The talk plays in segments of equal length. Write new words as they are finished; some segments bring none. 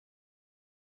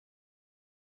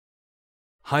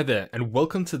Hi there, and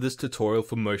welcome to this tutorial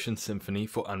for Motion Symphony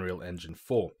for Unreal Engine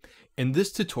 4. In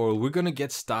this tutorial, we're going to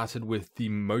get started with the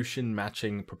motion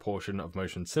matching proportion of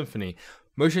Motion Symphony.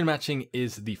 Motion matching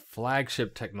is the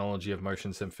flagship technology of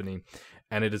Motion Symphony,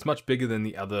 and it is much bigger than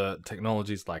the other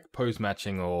technologies like pose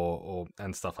matching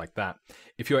and stuff like that.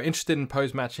 If you're interested in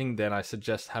pose matching, then I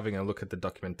suggest having a look at the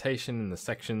documentation in the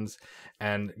sections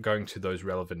and going to those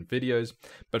relevant videos.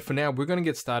 But for now, we're going to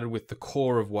get started with the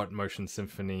core of what Motion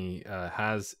Symphony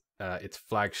has, its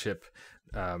flagship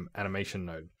animation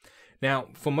node. Now,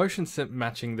 for motion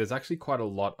matching, there's actually quite a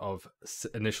lot of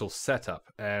initial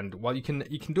setup, and while you can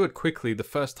do it quickly, the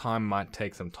first time might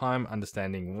take some time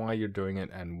understanding why you're doing it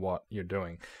and what you're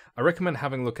doing. I recommend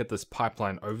having a look at this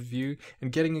pipeline overview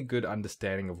and getting a good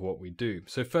understanding of what we do.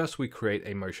 So first we create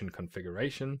a motion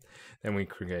configuration, then we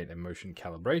create a motion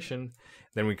calibration,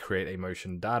 then we create a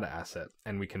motion data asset,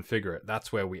 and we configure it.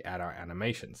 That's where we add our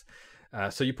animations.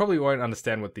 So you probably won't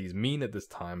understand what these mean at this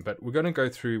time, but we're going to go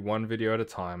through one video at a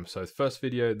time. So the first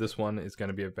video, this one is going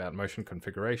to be about motion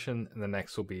configuration, and the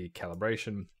next will be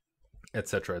calibration,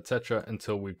 etc.,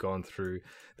 until we've gone through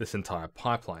this entire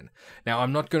pipeline. Now,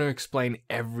 I'm not going to explain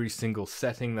every single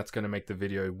setting. That's going to make the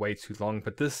video way too long,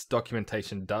 but this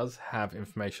documentation does have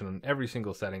information on every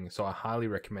single setting, so I highly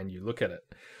recommend you look at it.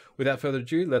 Without further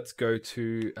ado, let's go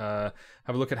to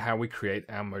have a look at how we create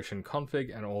our motion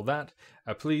config and all that.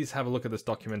 Please have a look at this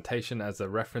documentation as a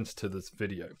reference to this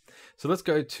video. So let's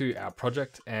go to our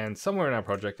project, and somewhere in our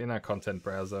project, in our content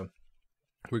browser,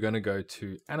 we're going to go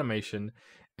to animation,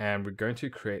 and we're going to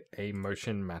create a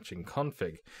motion matching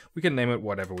config. We can name it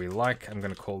whatever we like. I'm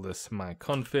going to call this my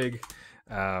config.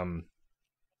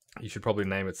 You should probably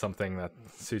name it something that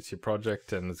suits your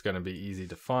project and is going to be easy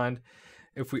to find.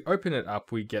 If we open it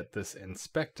up, we get this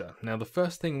inspector. Now, the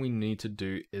first thing we need to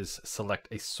do is select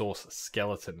a source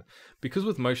skeleton. Because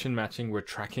with motion matching, we're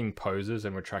tracking poses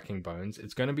and we're tracking bones,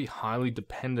 it's going to be highly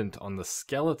dependent on the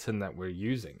skeleton that we're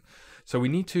using. So we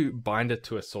need to bind it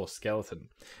to a source skeleton.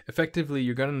 Effectively,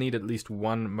 you're going to need at least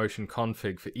one motion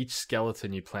config for each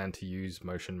skeleton you plan to use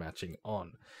motion matching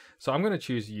on. So I'm going to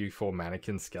choose U4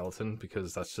 mannequin skeleton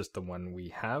because that's just the one we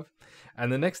have.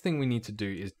 And the next thing we need to do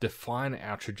is define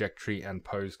our trajectory and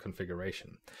pose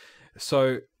configuration.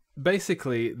 So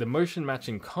basically, the motion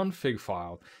matching config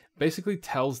file basically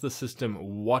tells the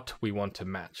system what we want to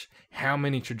match, how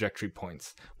many trajectory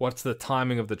points, what's the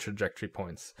timing of the trajectory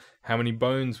points, how many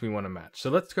bones we want to match.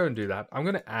 So let's go and do that. I'm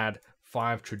going to add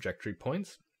 5 trajectory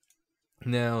points.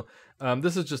 Now,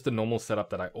 this is just the normal setup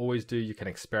that I always do. You can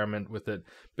experiment with it,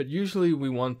 but usually we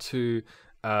want to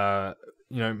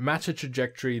match a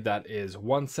trajectory that is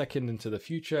 1 second into the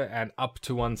future and up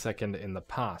to 1 second in the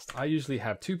past. I usually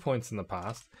have 2 points in the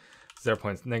past,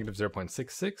 negative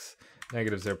 0.66,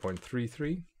 negative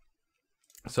 0.33.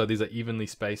 So these are evenly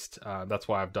spaced. That's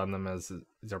why I've done them as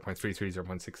 0.33,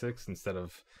 0.66 instead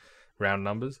of round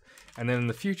numbers. And then in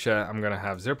the future, I'm going to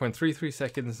have 0.33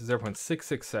 seconds,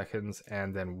 0.66 seconds,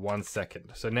 and then 1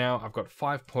 second. So now I've got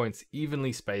 5 points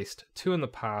evenly spaced, 2 in the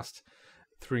past,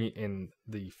 3 in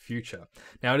the future.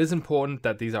 Now, it is important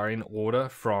that these are in order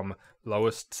from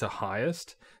lowest to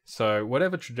highest. So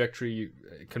whatever trajectory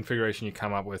configuration you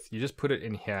come up with, you just put it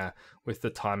in here with the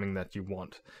timing that you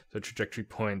want. So trajectory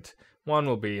point 1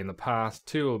 will be in the past,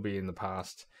 2 will be in the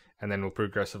past, and then we'll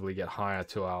progressively get higher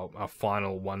to our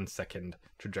final 1 second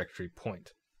trajectory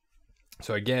point.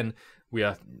 So again,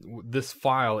 this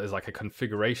file is like a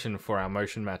configuration for our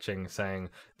motion matching, saying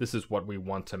this is what we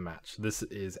want to match. This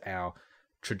is our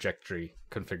trajectory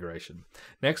configuration.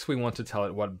 Next, we want to tell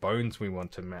it what bones we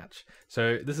want to match.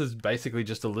 So this is basically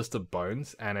just a list of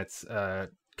bones, and it's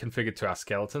configured to our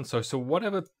skeleton. So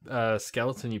whatever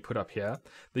skeleton you put up here,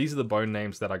 these are the bone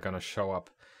names that are going to show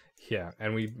up here,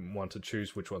 and we want to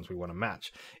choose which ones we want to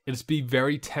match. It'd be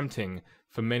very tempting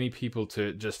for many people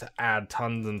to just add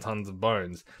tons and tons of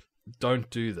bones. Don't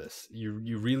do this.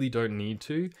 You really don't need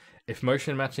to. If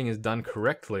motion matching is done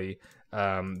correctly,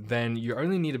 then you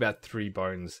only need about 3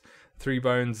 bones. 3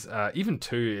 bones, even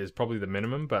 2 is probably the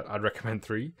minimum, but I'd recommend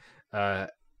 3.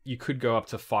 You could go up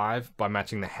to 5 by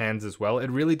matching the hands as well.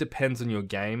 It really depends on your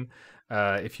game.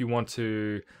 If you want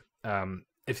to,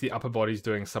 if the upper body's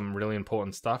doing some really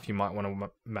important stuff, you might want to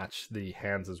match the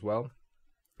hands as well.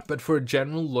 But for a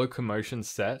general locomotion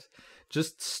set,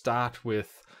 just start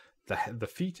with the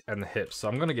feet and the hips. So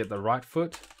I'm going to get the right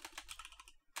foot,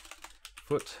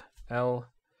 L,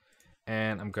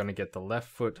 and I'm going to get the left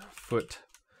foot,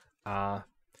 R,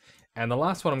 and the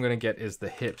last one I'm going to get is the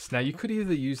hips. Now you could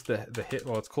either use the hip,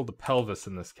 well, it's called the pelvis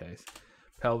in this case,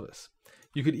 pelvis.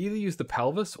 You could either use the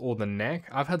pelvis or the neck.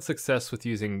 I've had success with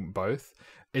using both.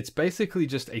 It's basically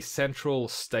just a central,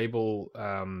 stable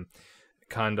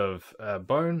kind of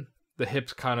bone. The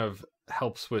hips kind of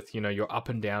helps with, you know, your up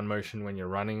and down motion when you're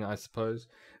running, I suppose.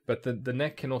 But the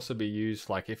neck can also be used,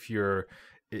 like if you're,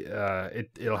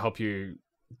 it'll help you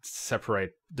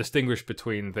distinguish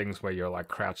between things where you're like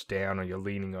crouched down or you're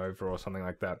leaning over or something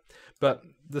like that. But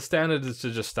the standard is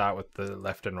to just start with the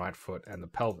left and right foot and the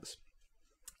pelvis.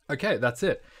 Okay, that's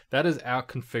it. That is our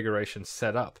configuration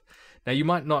set up. Now you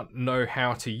might not know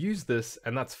how to use this,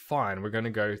 and that's fine. We're going to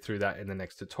go through that in the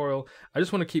next tutorial. I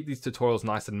just want to keep these tutorials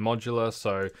nice and modular,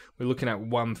 so we're looking at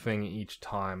one thing each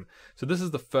time. So this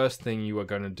is the first thing you are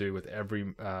going to do with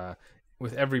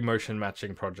every motion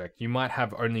matching project. You might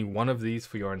have only one of these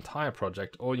for your entire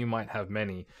project, or you might have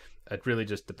many. It really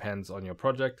just depends on your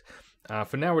project.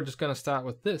 For now, we're just going to start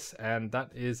with this, and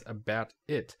that is about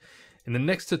it. In the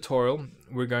next tutorial,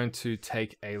 we're going to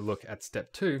take a look at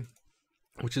step 2,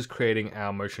 which is creating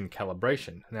our motion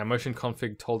calibration. Now, motion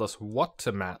config told us what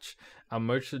to match. Our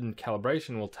motion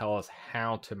calibration will tell us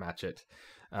how to match it.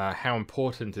 How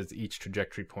important is each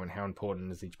trajectory point? How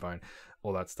important is each bone?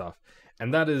 All that stuff.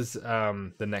 And that is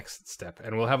the next step.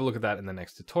 And we'll have a look at that in the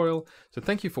next tutorial. So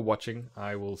thank you for watching.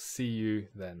 I will see you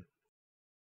then.